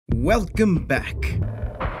Welcome back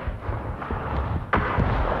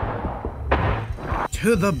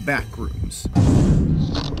to the Backrooms.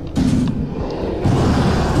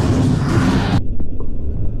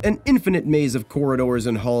 An infinite maze of corridors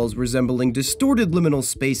and halls resembling distorted liminal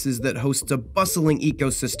spaces that hosts a bustling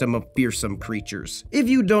ecosystem of fearsome creatures. If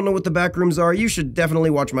you don't know what the Backrooms are, you should definitely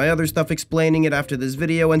watch my other stuff explaining it after this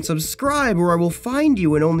video and subscribe or I will find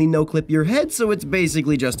you and only no-clip your head, so it's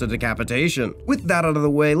basically just a decapitation. With that out of the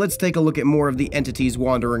way, let's take a look at more of the entities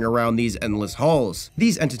wandering around these endless halls.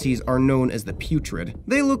 These entities are known as the Putrid.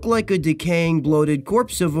 They look like a decaying, bloated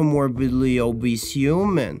corpse of a morbidly obese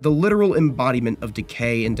human. The literal embodiment of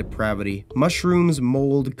decay and depravity. Mushrooms,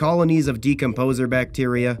 mold, colonies of decomposer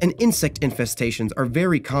bacteria, and insect infestations are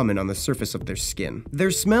very common on the surface of their skin.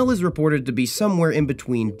 Their smell is reported to be somewhere in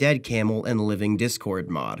between dead camel and living Discord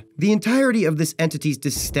mod. The entirety of this entity's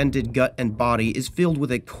distended gut and body is filled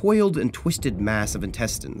with a coiled and twisted mass of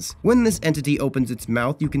intestines. When this entity opens its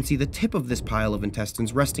mouth, you can see the tip of this pile of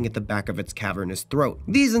intestines resting at the back of its cavernous throat.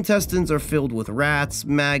 These intestines are filled with rats,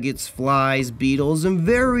 maggots, flies, beetles, and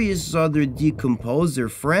various other decomposer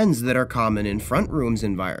friends that are common in front rooms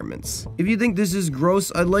environments. If you think this is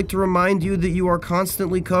gross, I'd like to remind you that you are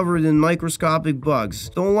constantly covered in microscopic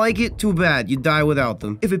bugs. Don't like it? Too bad, you die without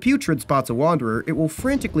them. If a putrid spots a wanderer, it will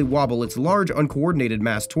frantically wobble its large, uncoordinated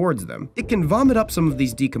mass towards them. It can vomit up some of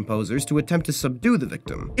these decomposers to attempt to subdue the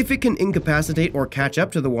victim. If it can incapacitate or catch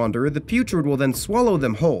up to the wanderer, the putrid will then swallow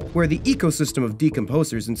them whole, where the ecosystem of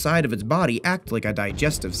decomposers inside of its body act like a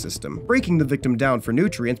digestive system, breaking the victim down for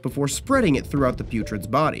nutrients before spreading it throughout the putrid's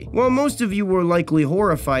body. While most of you were likely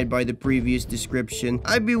horrified by the previous description,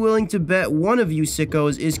 I'd be willing to bet one of you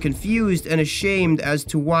sickos is confused and ashamed as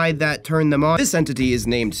to why that turned them on. This entity is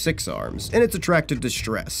named Sixarms, and it's attracted to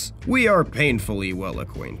stress. We are painfully well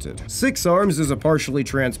acquainted. Sixarms is a partially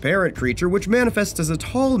transparent creature which manifests as a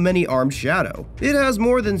tall, many-armed shadow. It has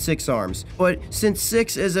more than 6 arms, but since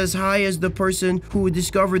 6 is as high as the person who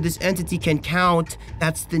discovered this entity can count,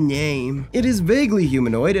 that's the name. It is vaguely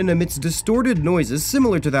humanoid and emits distorted noises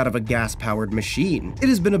similar to that of a gas-powered machine. It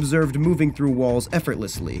has been observed moving through walls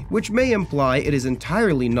effortlessly, which may imply it is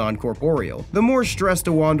entirely non-corporeal. The more stressed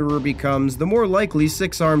a wanderer becomes, the more likely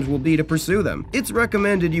Sixarms will be to pursue them. It's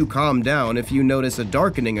recommended you calm down if you notice a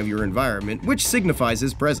darkening of your environment, which signifies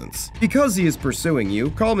his presence. Because he is pursuing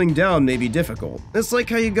you, calming down may be difficult. It's like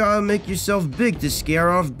how you gotta make yourself big to scare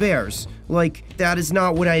off bears. Like, that is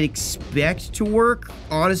not what I'd expect to work.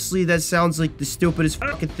 Honestly, that sounds like the stupidest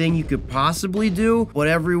fucking thing you could possibly do, but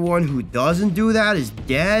everyone who doesn't do that is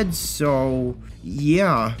dead, so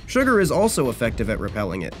yeah. Sugar is also effective at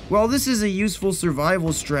repelling it. While this is a useful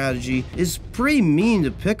survival strategy, it's pretty mean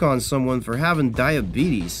to pick on someone for having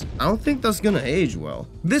diabetes. I don't think that's gonna age well.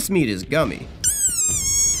 This meat is Gummy.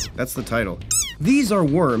 That's the title. These are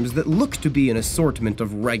worms that look to be an assortment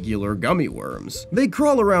of regular gummy worms. They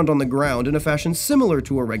crawl around on the ground in a fashion similar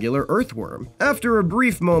to a regular earthworm. After a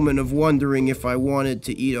brief moment of wondering if I wanted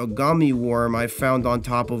to eat a gummy worm I found on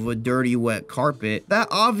top of a dirty, wet carpet, that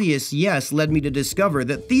obvious yes led me to discover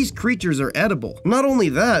that these creatures are edible. Not only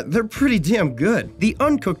that, they're pretty damn good. The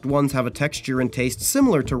uncooked ones have a texture and taste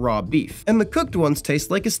similar to raw beef, and the cooked ones taste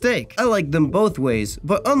like a steak. I like them both ways,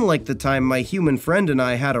 but unlike the time my human friend and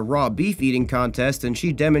I had a raw beef eating contest and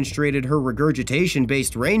she demonstrated her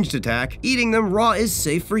regurgitation-based ranged attack, eating them raw is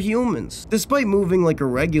safe for humans. Despite moving like a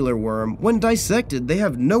regular worm, when dissected they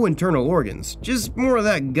have no internal organs, just more of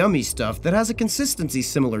that gummy stuff that has a consistency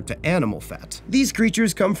similar to animal fat. These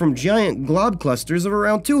creatures come from giant glob clusters of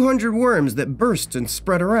around 200 worms that burst and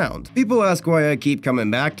spread around. People ask why I keep coming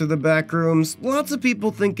back to the Backrooms. Lots of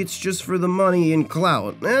people think it's just for the money and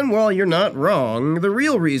clout, and while you're not wrong, the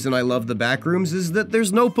real reason I love the Backrooms is that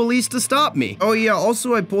there's no police to stop me. Oh yeah,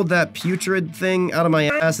 also I pulled that putrid thing out of my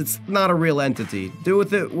ass. It's not a real entity. Do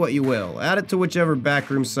with it what you will. Add it to whichever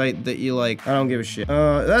backroom site that you like. I don't give a shit.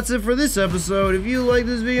 That's it for this episode. If you like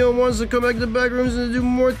this video and want us to come back to the Backrooms and do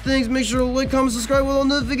more things, make sure to like, comment, subscribe with all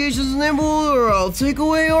notifications enabled, or I'll take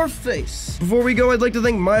away our face. Before we go, I'd like to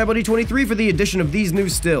thank MyBuddy23 for the addition of these new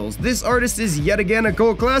stills. This artist is yet again a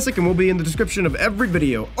cult classic and will be in the description of every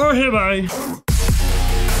video. Oh, hey, bye.